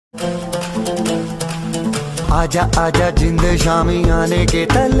आजा आजा जिंद शामी आने के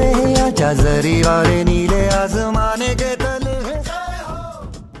तले, आजा जरी वाले नीले आसमाने के तले।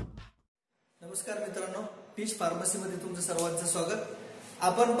 नमस्कार मित्रांनो, टीच फार्मसी मध्ये तुमचं सर्वांचं स्वागत।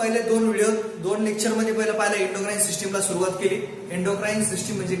 आपण पहिले दोन लेक्चर मध्ये पाहिलं एंडोक्राइन सिस्टीमला सुरुवात केली। एंडोक्राइन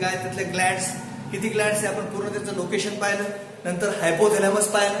सिस्टीम म्हणजे काय, त्यातले ग्लँड्स किती ग्लँड्स आहे आपण पूर्ण त्याचं लोकेशन पाहिलं, नंतर हायपोथॅलॅमस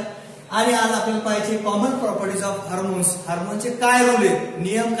पाहिलं आणि आज आपल्याला पाहिजे कॉमन प्रॉपर्टीज ऑफ हार्मोन्स। हार्मोनचे काय रोल आहेत,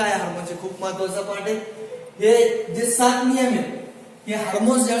 नियम काय हार्मोनचे, खूप महत्त्वाचा पार्ट आहे। हे जे 7 नियम आहेत, हे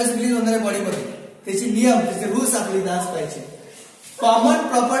हार्मोन्स ज्यावेळेस रिलीज होणार आहे बॉडीमध्ये त्याचे नियम, त्याचे रूल्स आपल्याला आज पाहिजे। Common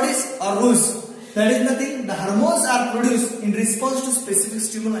properties or rules, that is nothing, the hormones are produced in response to specific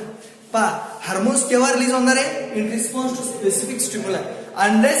stimuli. Hormones केव्हा रिलीज होणार आहे, in response to specific stimuli.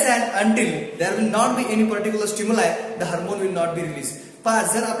 Unless and until there will not be any particular stimuli, the hormone will not be released.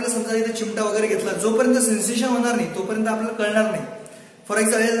 जर आपल्याला समजा इथे चिमटा वगैरे घेतला, जोपर्यंत सेन्सेशन होणार नाही तोपर्यंत आपल्याला कळणार नाही। फॉर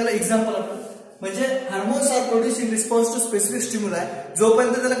एक्झाम्पल आपण म्हणजे hormones R produce in response to specific स्टिम्युलाई,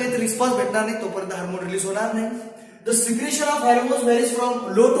 जोपर्यंत त्याला काही रिस्पॉन्स भेटणार नाही तोपर्यंत हार्मोन रिलीज होणार नाही। The secretion of hormones varies from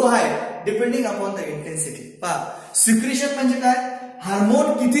low to high depending upon the intensity. Secretion म्हणजे काय,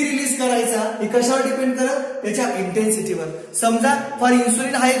 हार्मोन किती रिलीज करायचा हे कशावर डिपेंड करत, त्याच्या इंटेन्सिटीवर। समजा फॉर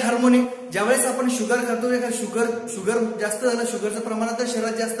इन्सुलिन हा एक हार्मोन आहे, ज्यावेळेस आपण शुगर खातो, शुगर जास्त झालं, शुगरचं प्रमाण आता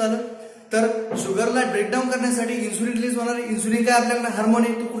शरीरात जास्त आलं तर शुगरला ब्रेकडाऊन करण्यासाठी इन्सुलिन रिलीज होणार आहे। इन्सुलिन काय आपल्याकडे हार्मोन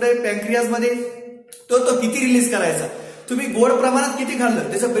आहे, तो कुठे पॅन्क्रियाज मध्ये, तो किती रिलीज करायचा, तुम्ही गोड प्रमाणात किती खाल्लं,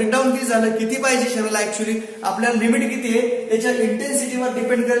 त्याचं ब्रेकडाऊन किती झालं, किती पाहिजे शरीराला, ऍक्च्युअली आपल्याला लिमिट किती आहे त्याच्या इंटेन्सिटीवर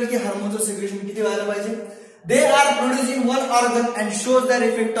डिपेंड करेल की हार्मोनचं सिक्रेशन किती व्हायला पाहिजे। They are produce in one organ and shows there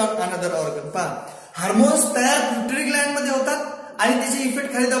effect on another organ. Hormones तयार पिट्युटरी ग्लँड मध्ये होतात आणि त्याचे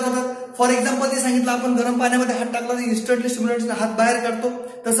इफेक्ट खाली दाखवतात। फॉर एक्झाम्पल ते सांगितलं, आपण गरम पाण्यामध्ये हात टाकला तर इन्स्टंटली स्टिम्युलंट्सने हात बाहेर काढतो,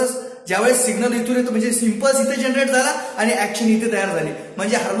 तसंच ज्यावेळेस सिग्नल इथून येतो म्हणजे इम्पल्स इथे जनरेट झाला आणि ऍक्शन इथे तयार झाली,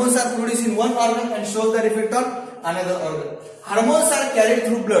 म्हणजे hormones R produce in one organ and shows there effect on another organ. Hormones R carried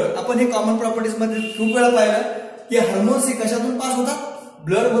through blood, आपण हे कॉमन प्रॉपर्टीज मध्ये खूप वेळा पाहिलं की हार्मोन्स हे कशातून पास होतात,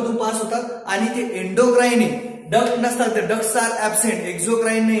 ब्लड मधून पास होतात आणि ते एंडोक्राइन डक्ट नसतात, ते डक्ट्स आर ऍब्सेंट,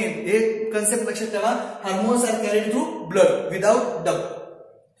 एक्झोक्राइन नाही, हे कन्सेप्ट लक्षात ठेवा। Hormones R carried through blood without duct.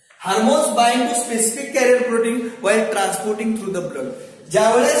 Hormones bind to specific carrier protein while transporting through the blood.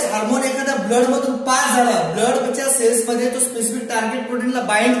 ज्यावेळेस हार्मोन एखाद्या ब्लड मधून पास झाला, ब्लडच्या सेल्स मध्ये तो स्पेसिफिक टार्गेट प्रोटीनला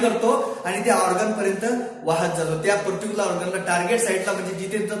बाइंड करतो आणि त्या ऑर्गन पर्यंत वाहत जातो, त्या पर्टिक्युलर ऑर्गनला टार्गेट साईडला, म्हणजे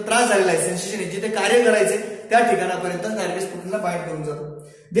जिथे त्रास झालेला आहे, सेन्सेशन जिथे कार्य करायचे त्या ठिकाणापर्यंत टार्गेट प्रोटीनला बाइंड करून जातो।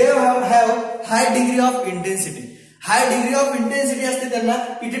 They have high degree of intensity, high degree of intensity असते त्यांना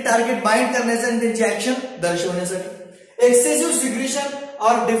इथे टार्गेट बाइंड करण्याचं आणि त्यांची ऍक्शन दर्शवण्यासाठी। एक्सेसिव्ह सिक्रेशन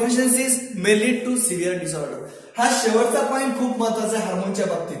और deficiencies may lead to severe disorder. हा शेवटचा पॉइंट खूप महत्वाचा आहे हार्मोनच्या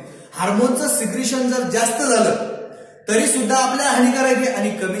बाबतीत। हार्मोनचं सिक्रेशन जर जास्त झालं तरी सुद्धा आपल्याला हानिकारक आहे आणि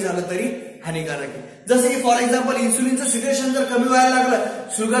कमी झालं तरी हानिकारक आहे। जसं की फॉर एक्झाम्पल इन्सुलिनचं सिक्रेशन जर कमी व्हायला लागलं,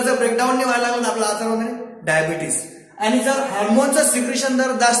 शुगरचं ब्रेकडाऊन नाही व्हायला लागलं, आपला आजार वगैरे डायबिटीस। आणि जर हार्मोनचं सिक्रेशन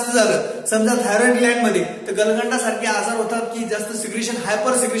जर जास्त झालं, समजा थायरॉइड ग्लँड मध्ये, तर गलगंडासारखे आजार होतात की जास्त सिक्रेशन,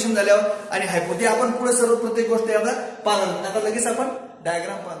 हायपर सिक्रेशन झाल्यावर आणि हायपो, ते आपण पुढे सर्व प्रत्येक गोष्ट पाहणार। आता लगेच आपण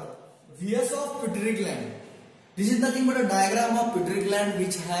डायग्राम पाहतो। VS of pituitary Gland, this is nothing but a diagram of pituitary gland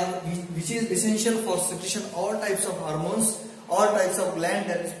which is essential for secretion all types of hormones, all types of gland,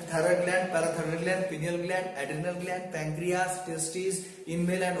 that is thyroid gland, parathyroid gland, pineal gland, adrenal gland, pancreas, testes in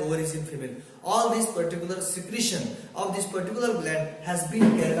male and ovaries in female. All this particular secretion of this particular gland has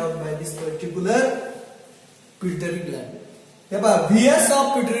been carried out by this particular pituitary gland. VS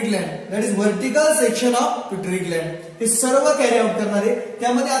of pituitary gland, that is vertical section of pituitary gland, हे सर्व carry out करणारे।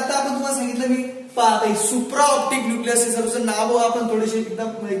 त्यामध्ये आता आपण तुम्हाला सांगितलं मी सुप्रा optic nucleus, हे सर्वचं नाव आपण थोडेसे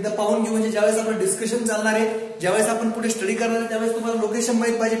एकदा पाहून घेऊ, म्हणजे ज्यावेळेस आपण डिस्कशन चालणार आहे, ज्यावेळेस आपण पुढे स्टडी करणार आहे त्यावेळेस तुम्हाला लोकेशन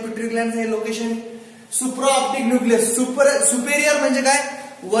माहित पाहिजे। पिट्युटरी ग्लँड हे लोकेशन सुप्रा ऑप्टिक न्यूक्लियस, सुपेरियर म्हणजे काय,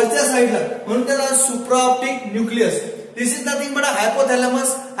 वरच्या साईडला, म्हणून त्याला सुप्रा optic nucleus. This is nothing but a hypothalamus.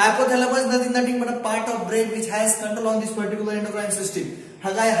 Hypothalamus is nothing but a part of brain which has control on this particular endocrine system.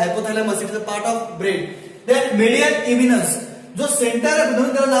 हा काय hypothalamus, it is a part of brain. Then median eminence, जो centre आहे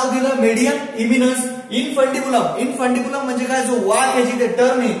म्हणून त्याला नाव दिलं median eminence. इन्फंटिबुलम, इन्फंटिबुलम म्हणजे काय, जो वाक आहे जिथे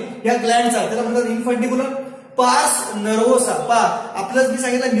टर्न आहे या ग्लँडचा त्याला म्हणतात इन्फंटिबुलम। पास नर्वोसा, आपल्याला मी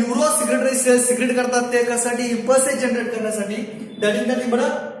सांगितलं न्यूरो सिक्रेटरी सेल्स सिक्रेट करतात, ते कशासाठी, इम्पल्सेस जनरेट करण्यासाठी। That is nothing but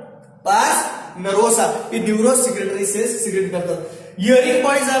pass nervosa, हे न्यूरो सिक्रेटरी सेल्स सिक्रेट करतात। Hearing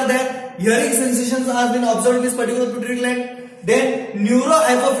bodies R there, hearing सेन्सेशन्स has bin observed in this particular pituitary Gland. Then neuro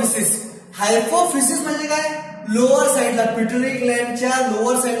हायपोफिसिस, हायपोफिसिस म्हणजे काय, lower साइडला, pituitary ग्लँडच्या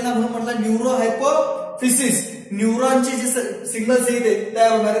lower साइडला म्हणून म्हटलं न्यूरो हायपोफिसिस, न्यूरॉनचे जे सिग्नल्स येते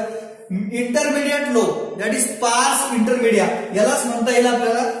तयार होणार आहेत। Intermediate low, that is pass इंटरमिडिया, यालाच म्हणता येईल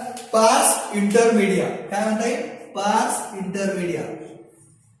आपल्याला पार्स इंटरमीडिया. काय म्हणता येईल? पार्स इंटरमीडिया.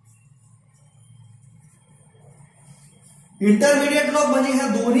 इंटरमिडिएट लोब म्हणजे ह्या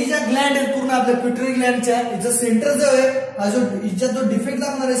दोन्ही ज्या ग्लँड आहेत पूर्ण आपल्या पिट्युटरी ग्लँडच्या, हिचं सेंटर जो आहे, हा जो हिच्यात जो डिफेक्ट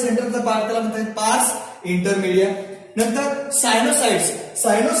दाखवणार आहे सेंटरचा पार्ट, त्याला म्हणतात पार्स इंटरमीडिया. नंतर सायनोसाइड्स.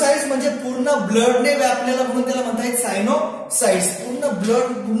 सायनोसाइड्स म्हणजे पूर्ण ब्लडने व्यापलेला म्हणून त्याला म्हणतात सायनोसाइड्स.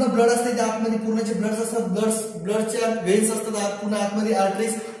 पूर्ण ब्लड असते त्या आतमध्ये, पूर्ण जे ब्लड असतात, ब्लडच्या व्हेन्स असतात पूर्ण आतमध्ये,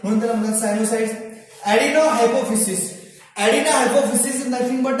 आर्टरीज, म्हणून त्याला म्हणतात सायनोसाइड्स. ॲडिनो हायपोफिसिस. ॲडिनो हायपोफिसिस is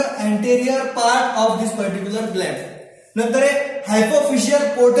nothing but anterior part of this particular Gland. नंतर हायपोफिशियल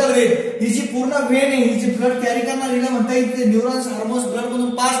पोर्टल वेन, ही जी पूर्ण वेन आहे, ही जी ब्लड कॅरी करणार, हिला म्हणता येईल न्यूरॉन्स हार्मोन्स ब्लड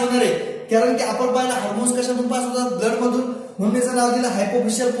मधून पास होणार आहे. कारण की आपण पाहिलं हार्मोन्स कशातून पास होतात? ब्लड मधून, म्हणून त्याचं नाव दिलं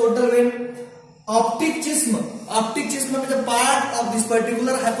हायपोफिशियल पोर्टल वेन. ऑप्टिक चिस्म. ऑप्टिक चिस्म म्हणजे part of this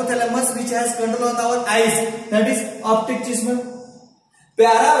particular hypothalamus which has control on our eyes, that is optic चिस्म.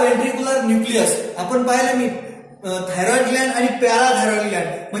 पॅराव्हेंट्रिक्युलर nucleus. आपण पाहिलं मी थायरॉइड ग्लँड आणि पॅराथायरॉइड ग्लँड.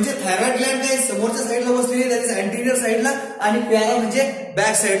 म्हणजे थायरॉइड ग्लँड काय समोरच्या साईडला बसलेली, दॅट इज अँटीरियर साईडला, आणि पॅरा म्हणजे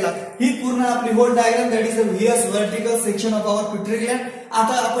बॅक साईडला. ही पूर्ण आपली hole diagram, that is a व्हियस vertical section of our pituitary Gland.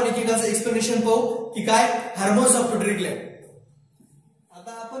 आता आपण एकेकाचं एक्सप्लेनेशन पाहू की काय हार्मोन्स ऑफ पिट्युटरी ग्लँड.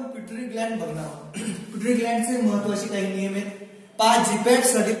 आता आपण पिट्युटरी ग्लँड बघणार आहोत. पिट्युटरी ग्लँडचे महत्वाचे काही नियम आहेत. 5 जीपॅट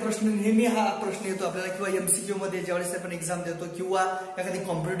साठी प्रश्न, नेहमी हा प्रश्न येतो आपल्याला, किंवा एमसीक्यू मध्ये ज्यावेळेस आपण एक्झाम देतो, किंवा एखादी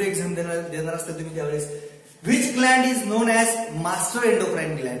कॉम्पिटेटिव्ह एक्झाम देणार असता तुम्ही त्यावेळेस. Which gland is known as master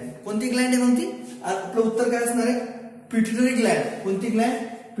endocrine gland? कोणती ग्लँड आहे कोणती? आपलं उत्तर काय असणार आहे? Pituitary Gland. कोणती ग्लँड?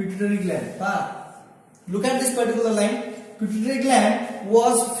 Pituitary Gland. पहा, look at this particular line. Pituitary gland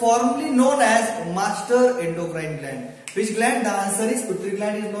was formerly known as master endocrine gland. Which gland? The answer is pituitary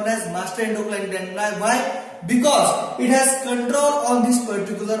gland is known as master endocrine gland. Why? Because it has control on this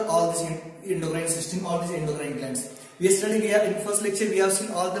particular all this endocrine system, all these endocrine glands. Yesterday we have in first lecture we have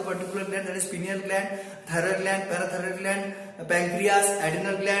seen all the particular gland, that is pineal gland, thyroid gland, parathyroid gland, pancreas,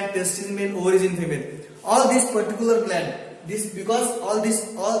 adrenal gland, testis male, ovaries in female. All these particular gland, because all these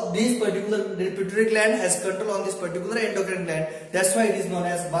particular pituitary gland has control on this particular endocrine gland. That's why it is known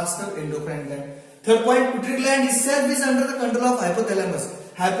as master endocrine gland. Third point, pituitary gland itself is under the control of hypothalamus.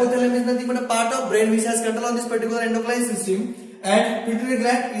 Hypothalamus is nothing but a part of brain which has control on this particular endocrine system, and pituitary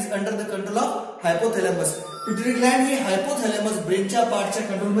gland is under the control of hypothalamus. Pituitary Gland he hypothalamus ब्रेनच्या पार्टच्या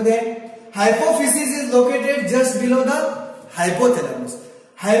control मध्ये आहे. हायपोफिसिस is located just below the hypothalamus.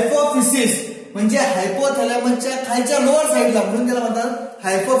 हायपोफिसिस म्हणजे हायपोथॅलॅमसच्या खालच्या lower साइडला, म्हणून त्याला म्हणतात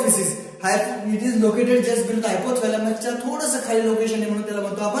हायपोफिसिस. It is located just below the हायपोथॅलॅमसच्या थोडंसं खाली लोकेशन आहे, म्हणून त्याला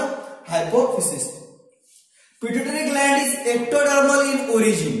म्हणतो आपण हायपोफिसिस. Pituitary Gland is ectodermal in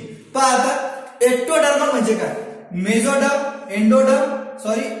origin. पहा आता एक्टोडर्मल म्हणजे काय? मेझोडर्म, एंडोडर्म,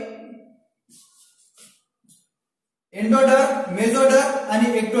 मेझोडर्म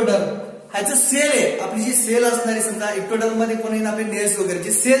आणि एक्टोडर्म. ह्याचं सेल आहे. आपली जी सेल असणारी, समजा एक्टोडर्म मध्ये कोणी आपले नेल्स वगैरे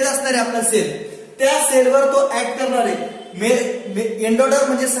जे सेल असणारे आपला सेल, त्या सेलवर तो ऍक्ट करणार आहे. एंडोडर्म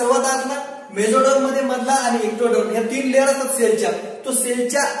म्हणजे सर्वात आतला, मेझोडर्म मध्ये मधला, आणि एक्टोडर्म या 3 लेअर असतात सेलच्या. तो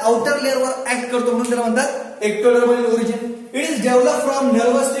सेलच्या आउटर लेअरवर ऍक्ट करतो, म्हणून त्याला म्हणतात ectodermal origin. It is develop from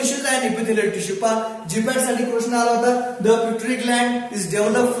nervous tissues and epithelial tissue. पहा, जीपॅट साठी प्रश्न आला होता. The pituitary Gland is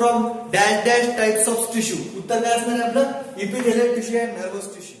develop from dash dash types of tissue. उत्तर काय असणार आहे आपलं? Epithelial tissue and nervous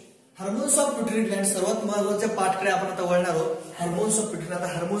tissue. Hormones of pituitary Gland सर्वात महत्वाच्या पार्टकडे आपण आता वळणार आहोत. Hormones of pituitary.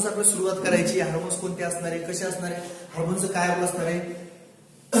 आता हार्मोन्स आपल्याला सुरुवात करायची. हार्मोन्स कोणते असणार आहे, कसे असणार आहे, हार्मोन्सचं काय रोल असणार आहे.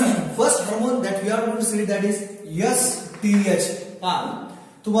 First hormone that we R going to see that is STH.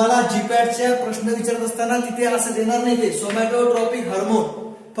 तुम्हाला जीपॅटच्या प्रश्न विचारत असताना तिथे असं देणार नाही, ते सोमॅटोट्रॉपिक हार्मोन,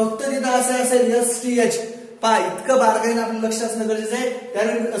 फक्त तिथं असं असेल एसटीएच. पहा, इतकं बारकाईने आपलं लक्ष असणं गरजेचं आहे.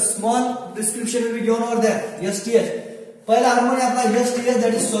 त्यानंतर small description will be given over there. STH पहिला हार्मोन आहे आपला एसटीएच,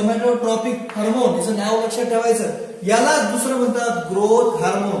 दॅट इज सोमॅटोट्रॉपिक हार्मोन. याचं नाव लक्षात ठेवायचं. याला दुसरं म्हणतात ग्रोथ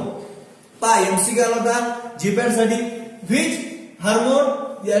हार्मोन. पहा, एमसीक्यू आला होता जीपॅट साठी. Which hormone,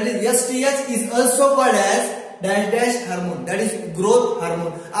 that is STH is also called as dash dash hormone, that is growth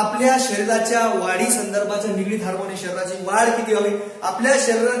hormone. आपल्या शरीराच्या वाढी संदर्भाच्या निगडीत हार्मोन आहे. शरीराची वाढ किती हवी, आपल्या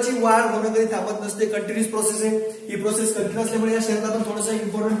शरीराची वाढ होणं कधी थांबत नसते, कंटिन्युअस प्रोसेस आहे. ही प्रोसेस कंटिन्युअस असल्यामुळे या शरीरात आपण थोडंसं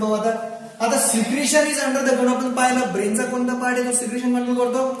इम्पॉर्टंट पाहू. आता secretion is under the control. आपण पाहिलं ब्रेनचा कोणता पार्ट आहे तो सिक्रेशन कंट्रोल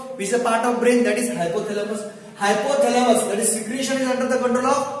करतो, which a part of brain, that is hypothalamus. Hypothalamus, that is secretion is under the control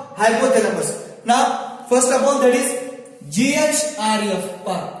of hypothalamus. Now first of all that is GHRF.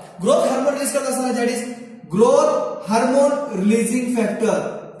 पहा, growth hormone release करत असताना that is growth hormone releasing factor.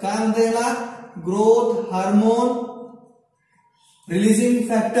 काय म्हणतात याला? Growth hormone releasing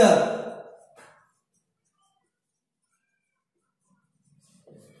factor.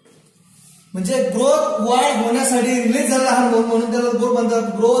 म्हणजे growth वाढ होण्यासाठी release झालेला हार्मोन म्हणून त्याला म्हणतात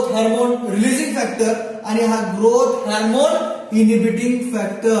ग्रोथ हार्मोन रिलीजिंग फॅक्टर आणि हा growth hormone inhibiting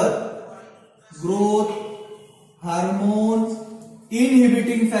factor. Growth hormone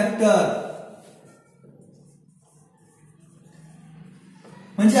inhibiting factor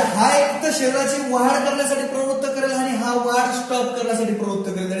म्हणजे हा एक तर शरीराची वाढ करण्यासाठी प्रवृत्त करेल आणि हा वाढ स्टॉप करण्यासाठी प्रवृत्त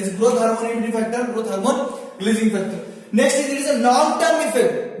करेल. That is growth hormone inhibiting factor, growth hormone releasing factor. Next is there is a long term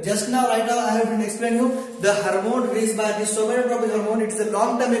effect. Just now right now I have been explain you the hormone released by the somatotropic hormone. It is a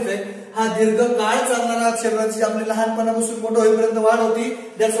long term effect. हा दीर्घ काळ चालणारा शरीराची आपली लहानपणापासून मोठं होईपर्यंत वाढ होती.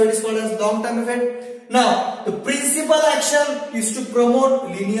 That's why it is called as long term effect. Now the principal action is to promote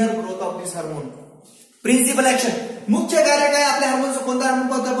linear growth of this hormone. Principal action मुख्य कार्य काय आपल्या हार्मोनचं कोणता हार्मोन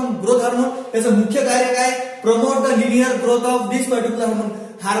पाहतो आपण ग्रोथ हार्मोन. त्याचं मुख्य कार्य काय promote the linear growth of this particular hormone.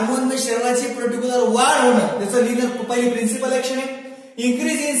 Hormone में शरीराची पर्टिक्युलर वाढ होणं त्याचं लिनियर पहिली प्रिन्सिपल ऍक्शन आहे.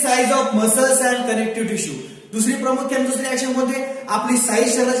 Increase in size of muscles and connective tissue. दुसरी प्रामुख्याने दुसरी ऍक्शन कोणते आपली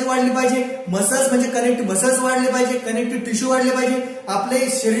साईज शरीराची वाढली पाहिजे. मसल्स म्हणजे कनेक्टिव्ह मसल्स वाढले पाहिजे, कनेक्टिव्ह टिश्यू वाढले पाहिजे. आपले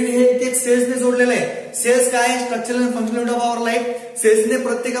शरीर हे एक सेल्सने जोडलेलं आहे. सेल्स काय structural and functional of our life. सेल्सने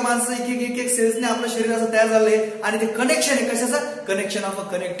प्रत्येक माणसाचं एक सेल्सने आपलं शरीर असं तयार झालंय आणि ते कनेक्शन आहे कशाचं connection of a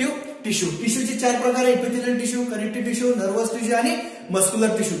connective tissue. टिश्यूचे 4 प्रकार आहेत pituitary tissue, connective tissue, nervous tissue आणि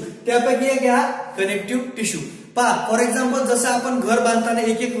मस्क्युलर टिश्यू. त्यापैकी एक हा कनेक्टिव्ह टिश्यू. पहा फॉर एक्झाम्पल जसं आपण घर बांधताना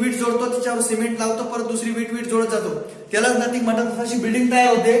एक एक वीट जोडतो त्याच्यावर सिमेंट लावतो परत दुसरी वीट जोडत जातो त्यालाच नथिंग म्हणतात. तशी बिल्डिंग तयार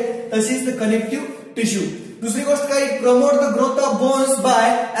होते तशीच द कनेक्टिव्ह टिश्यू. दुसरी गोष्ट काय promote the growth of bones bye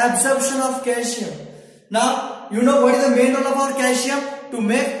absorption of calcium. Now you know what is the main role of our calcium to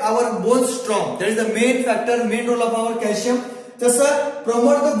make our bones strong. That is the main factor main role of our calcium. तसं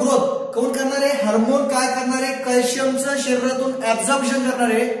promote the growth कोण करणार आहे hormone काय करणार आहे कॅल्शियमचं शरीरातून absorption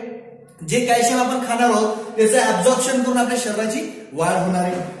करणार आहे. जे कॅल्शियम आपण खाणार आहोत त्याचं ऍब्सॉर्प्शन करून आपल्या शरीराची वाढ होणार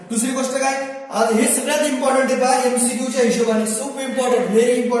आहे. दुसरी गोष्ट काय हे सगळ्यात इम्पॉर्टंट आहे पहा एमसीक्यूच्या हिशोबाने खूप इम्पॉर्टंट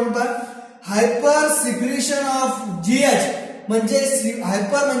व्हेरी इम्पॉर्टंट पहा हायपर सिक्रेशन ऑफ जीएच. म्हणजे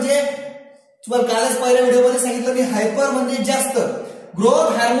हायपर म्हणजे तुम्हाला कालच पहिल्या व्हिडिओमध्ये सांगितलं मी हायपर म्हणजे जास्त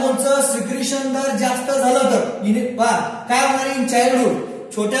ग्रोथ हार्मोनचं सिक्रेशन जर जास्त झालं तर पहा काय होणार इन चाइल्डहुड.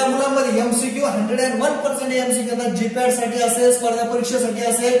 छोट्या मुलांमध्ये एमसीक्यू 101% एमसीक्यू जीपॅट साठी असेल स्पर्धा परीक्षेसाठी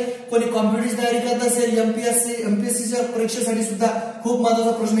असेल कोणी कॉम्पिटिटिव्ह तयारी करत असेल एमपीएससीच्या परीक्षेसाठी सुद्धा खूप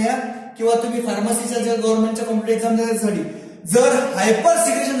महत्वाचा प्रश्न आहे किंवा तुम्ही फार्मसीच्या ज्या गव्हर्नमेंटच्या कॉम्पिटिटिव्ह एक्झाम देण्यासाठी जर हायपर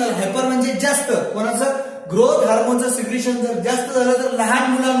सिक्रेशन झालं हायपर म्हणजे जास्त कोणाचं ग्रोथ हार्मोनचं सिक्रेशन जर जास्त झालं तर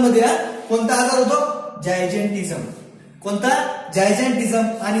लहान मुलांमध्ये कोणता आजार होतो जायजेंटिझम. कोणता जायजेंटिझम.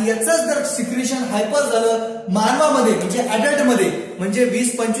 आणि याचं जर सिक्रेशन हायपर झालं मानवामध्ये म्हणजे अडल्ट मध्ये म्हणजे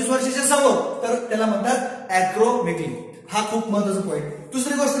 20-25 वर्षाच्या समोर तर त्याला म्हणतात ऍक्रोमेगली. हा खूप महत्वाचा पॉईंट.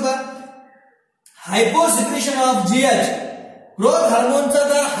 दुसरी गोष्ट पहा हायपो सिक्रेशन ऑफ जीएच. ग्रोथ हार्मोनचं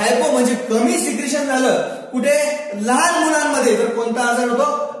जर हायपो म्हणजे कमी सिक्रेशन झालं कुठे लहान मुलांमध्ये तर कोणता आजार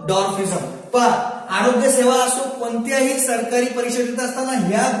होतो डॉर्फिझम. पहा आरोग्य सेवा असो कोणत्याही सरकारी परीक्षा देत असताना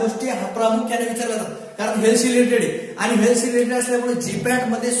ह्या गोष्टी प्रामुख्याने विचारल्या जातात कारण हेल्थ रिलेटेड आहे आणि हेल्थ रिलेटेड असल्यामुळे जीपॅट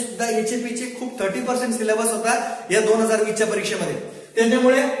मध्ये सुद्धा एचएपीचे खूप 30% सिलेबस होता या 2020च्या परीक्षेमध्ये.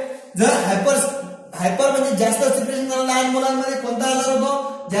 त्याच्यामुळे जर हायपर म्हणजे जास्त सिक्रेशन झालं लहान मुलांमध्ये कोणता आजार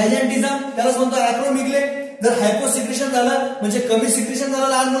होतो जायजेंटिझम त्यालाच म्हणतो ऍक्रोमेगले. जर हायपो सिक्रेशन झालं म्हणजे कमी सिक्रेशन झालं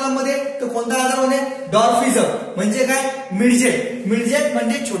लहान मुलांमध्ये तर कोणता आजार होणे डॉर्फिझम. म्हणजे काय मिडजेट. मिडजेट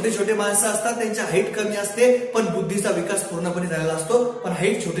म्हणजे छोटे छोटे माणसं असतात त्यांची हाईट कमी असते पण बुद्धीचा विकास पूर्णपणे झालेला असतो पण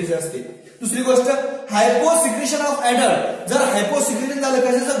हाईट छोटीशी असते. दुसरी गोष्ट हायपो सिक्रेशन ऑफ ऍडल्ट. जर हायपो सिक्रेशन झालं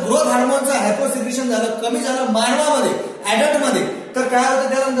कशाचं ग्रोथ हार्मोनचं हायपो सिक्रेशन झालं कमी झालं मानवामध्ये ऍडल्ट मध्ये तर काय होतं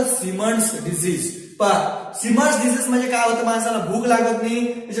त्यानंतर सिमन्स डिझीज. सिमन्स डिझीज म्हणजे काय होतं माणसाला भूक लागत नाही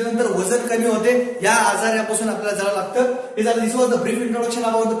त्याच्यानंतर वजन कमी होते या आजारापासून आपल्याला जावं लागतं. हे झालं दिस was the brief introduction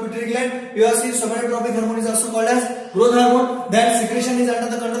about the pituitary Gland. You R C somatotropic hormone is also called as growth hormone. That secretion is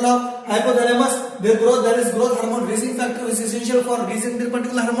under the control of hypothalamus. The growth there is growth hormone releasing factor is essential for releasing the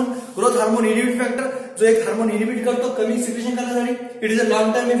particular hormone. Growth hormone inhibit factor जो एक hormone inhibit करतो कमी secretion करण्यासाठी. It is a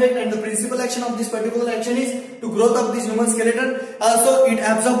long term effect and the principal action of this particular action is to growth of this human skeleton. Also it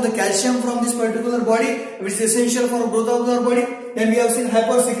absorbs the calcium from this particular body which is essential for growth of our body. Then we have seen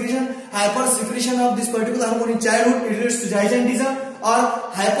hypersecretion. Hypersecretion of this particular hormone in childhood it leads to gigantism or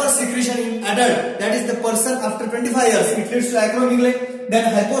hypersecretion in adult. That is the person after 25 years it leads to acromegaly. Then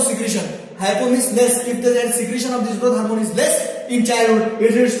hyposecretion. Hypo means less. If the secretion of this growth hormone is less in childhood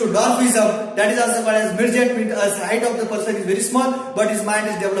it leads to dwarfism. That is also called as midget. As height of the person is very small but his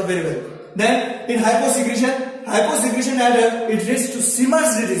mind is developed very well. Then in hyposecretion adult it leads to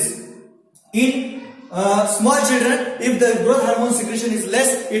Simmons disease. In small children, if the growth hormone secretion is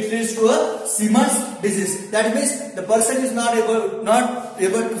less, it leads to a Simmons disease. That means the person is not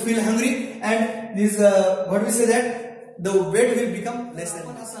able to feel hungry, and this what we say that the weight will become less than.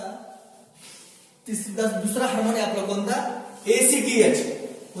 दूसरा hormone आहे आपला कोणता, ACTH.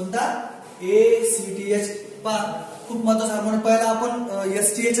 कोणता, ACTH. खूप महत्वाचा hormone. पहिला आपण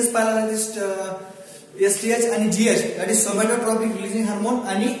STH पाहिला, STH आणि GH, that is सोमॅटोट्रॉपिक releasing hormone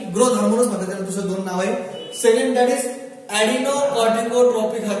आणि ग्रोथ हार्मोनच म्हणतात, त्याला दुसरे दोन नाव आहे. Second that is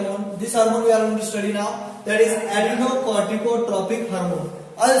adrenocorticotropic hormone. This hormone we are going to study now, that is adrenocorticotropic hormone.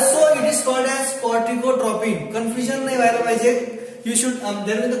 Also it is called as corticotropin. Confusion nahi व्हायला पाहिजे. You should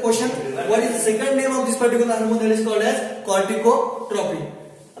there is the question, what is the second name of this particular hormone that is called as corticotropin.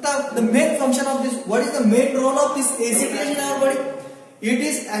 Now the main function of this, what is the main role of this ACTH in our body? It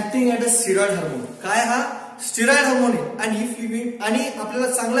is acting as a steroid hormone. काय हा steroid hormone आहे. आणि आपल्याला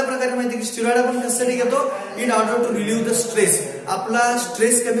चांगल्या प्रकारे माहिती की steroid आपण कशासाठी घेतो, in order to relieve the stress. आपला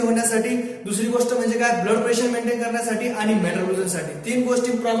स्ट्रेस कमी होण्यासाठी, दुसरी गोष्ट म्हणजे काय, ब्लड प्रेशर मेंटेन करण्यासाठी आणि मेटाबॉलिझमसाठी. तीन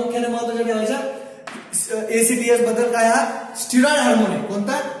गोष्टी प्रामुख्याने महत्त्वाच्या ठेवायच्या. ACTH बद्दल काय, हा स्टेरॉइड हार्मोन आहे.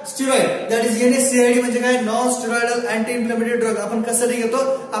 कोणता, स्टेरॉइड. दॅट इज NSAID म्हणजे काय, non steroidal anti inflammatory drug. आपण कशासाठी घेतो,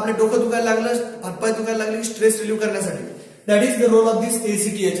 आपले डोकं दुखायला लागलं, हातपाय दुखायला लागले की स्ट्रेस रिलीव्ह करण्यासाठी. That is the role of this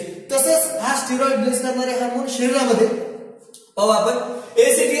ACTH. तसंच हा स्टेरॉइड रिलीज करणारे हार्मोन शरीरामध्ये पाहू आपण.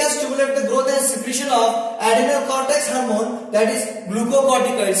 ACTH stimulate the growth and secretion of adrenal cortex hormone, that is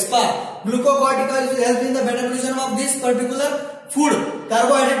glucocorticoids. Glucocorticoids will help in the metabolism of this particular food,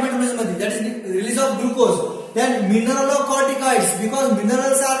 carbohydrate metabolism, that is release of glucose. Then mineralocorticoids, because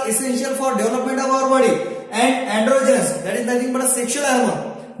minerals are essential for development of our body, and androgens, that is nothing but a sexual hormone.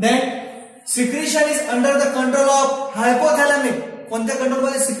 Then secretion is under the control of hypothalamic. कोणत्या control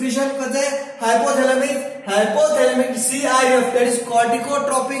मध्ये secretion करते, हायपोथॅलॅमिक CIF, that is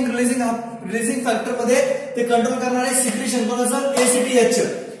corticotropin releasing factor मध्ये ते control करणारे secretion कोणाचं, ACTH.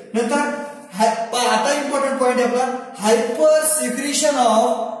 नंतर आता important point आहे आपला, hyper secretion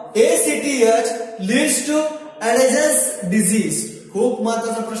of ACTH leads to ॲडेजन्स disease. खूप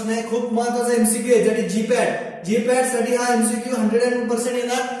महत्वाचा प्रश्न आहे, खूप महत्वाचा MCQ आहे, दॅट इज GPAT साठी हा MCQ 100%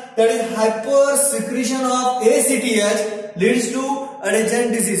 येणार. That is hyper secretion of ACTH leads to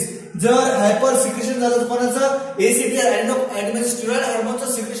ॲडेजन्स disease. जर हायपर सिक्रेशन झालं तर कोणाचं, ACTH स्टेरॉइड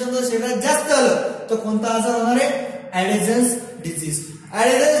हार्मोनचं सिक्रेशन जर शरीरात जास्त झालं तर कोणता आजार होणार आहे, ॲडेजन्स डिझीज.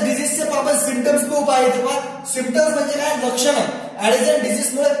 ॲडेजन्स डिझीजचे आपण सिम्पटम्स खूप आहेत. सिम्पटम्स म्हणजे काय, लक्षणं. ॲडेजन्स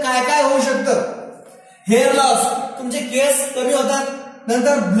डिझीज मुळे काय काय होऊ शकतं, हेअर लॉस, तुमचे केस कमी होतात.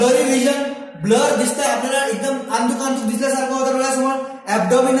 नंतर ब्लरी विजन, ब्लर दिसतं आपल्याला, एकदम अंधुक दिसल्यासारखं होतं डोळ्यासमोर.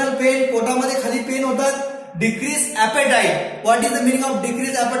 ऍब्डोमिनल पेन, पोटामध्ये खाली पेन होतात. Decrease appetite. What is the meaning of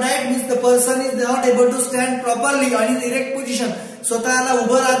decrease appetite, means the person is not able to stand properly आणि इरेक्ट पोझिशन, स्वतःला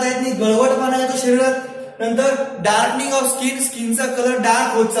उभं राहता येत नाही, गळवटपणा येतो शरीरात. नंतर darkening of skin, स्किनचा colour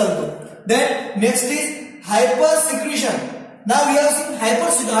dark होत चालतो. Then next is hyper secretion. Now we have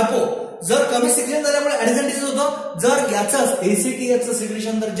seen हायपो. जर कमी सिक्रेशन झाल्यामुळे ॲडेजन्स डिझीज होतो. जर याचं ACTHचं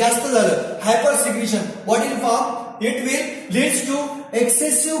सिक्रेशन जर जास्त झालं, hyper secretion, what in form, it will leads to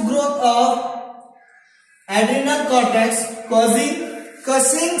excessive growth of adrenal cortex causing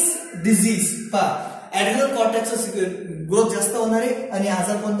Cushing's disease. ऍड्रेनल कॉर्टेक्सचा growth जास्त होणार आहे आणि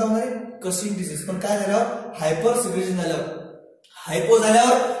आजार कोणता होणार आहे, कशिंग डिसीज. पण काय झाल्यावर, हायपर सिक्रेशन झाल्यावर, हायपो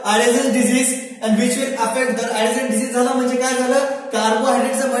झाल्यावर ॲडेजन्स disease, and which will affect. जर ॲडेजन्स डिसीज झाला म्हणजे काय झालं,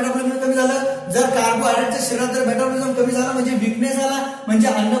 कार्बोहायड्रेटचं मेटाबॉलिझम कमी झालं. जर कार्बोहायड्रेटच्या शरीरात जर मेटाबॉलिझम कमी झाला म्हणजे विकनेस आला, म्हणजे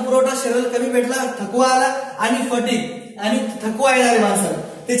अन्न पुरवठा शरीराला कमी भेटला, थकवा आला आणि फटीग, आणि थकवा येणार माणसाला.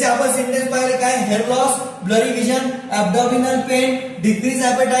 त्याचे आपण सिम्पटम्स पाहिले काय, hair loss, blurry vision, ऍब्डोमिनल pen, decrease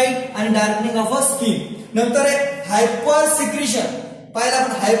appetite आणि डार्कनिंग ऑफ अ स्किन. नंतर आहे हायपर सिक्रेशन. पाहिलं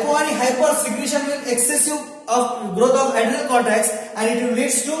आपण हायपो आणि hyper secretion will excessive of growth of ऍड्रेनल cortex and it will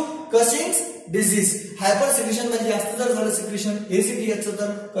leads to Cushing disease. Hyper secretion म्हणजे जास्त जर झालं सिक्रेशन ACTHचं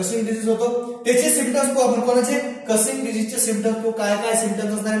तर कशिंग डिसीज होतो. त्याचे सिम्पटम्स को आपण कोणाचे, कशिंग डिसीजचे सिम्पटम्स को काय काय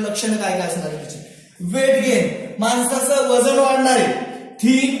सिम्पटम्स असणार, लक्षणं काय काय असणार त्याची. वेट गेन, माणसाचं वजन वाढणार आहे.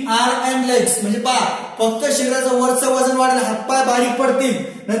 थिन आर्म अँड लेग्स म्हणजे फक्त शरीराचं वरचं वजन वाढलं, हातपाय बारीक पडतील.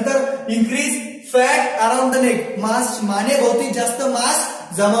 नंतर increase fat around the neck, मानेभोवती जास्त मास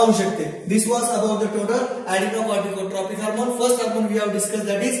जमा होऊ शकते. दिस was about the total adrenocorticotropic hormone. First hormone we have discussed,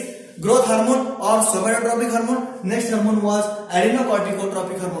 that is growth hormone or somatotropic hormone. Next hormone was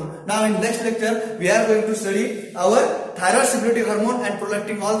adrenocorticotropic hormone. Now in next lecture we are going to study our thyroid secretory hormone and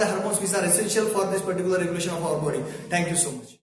prolactin, all the hormones which are essential for this particular regulation of our body. Thank you so much.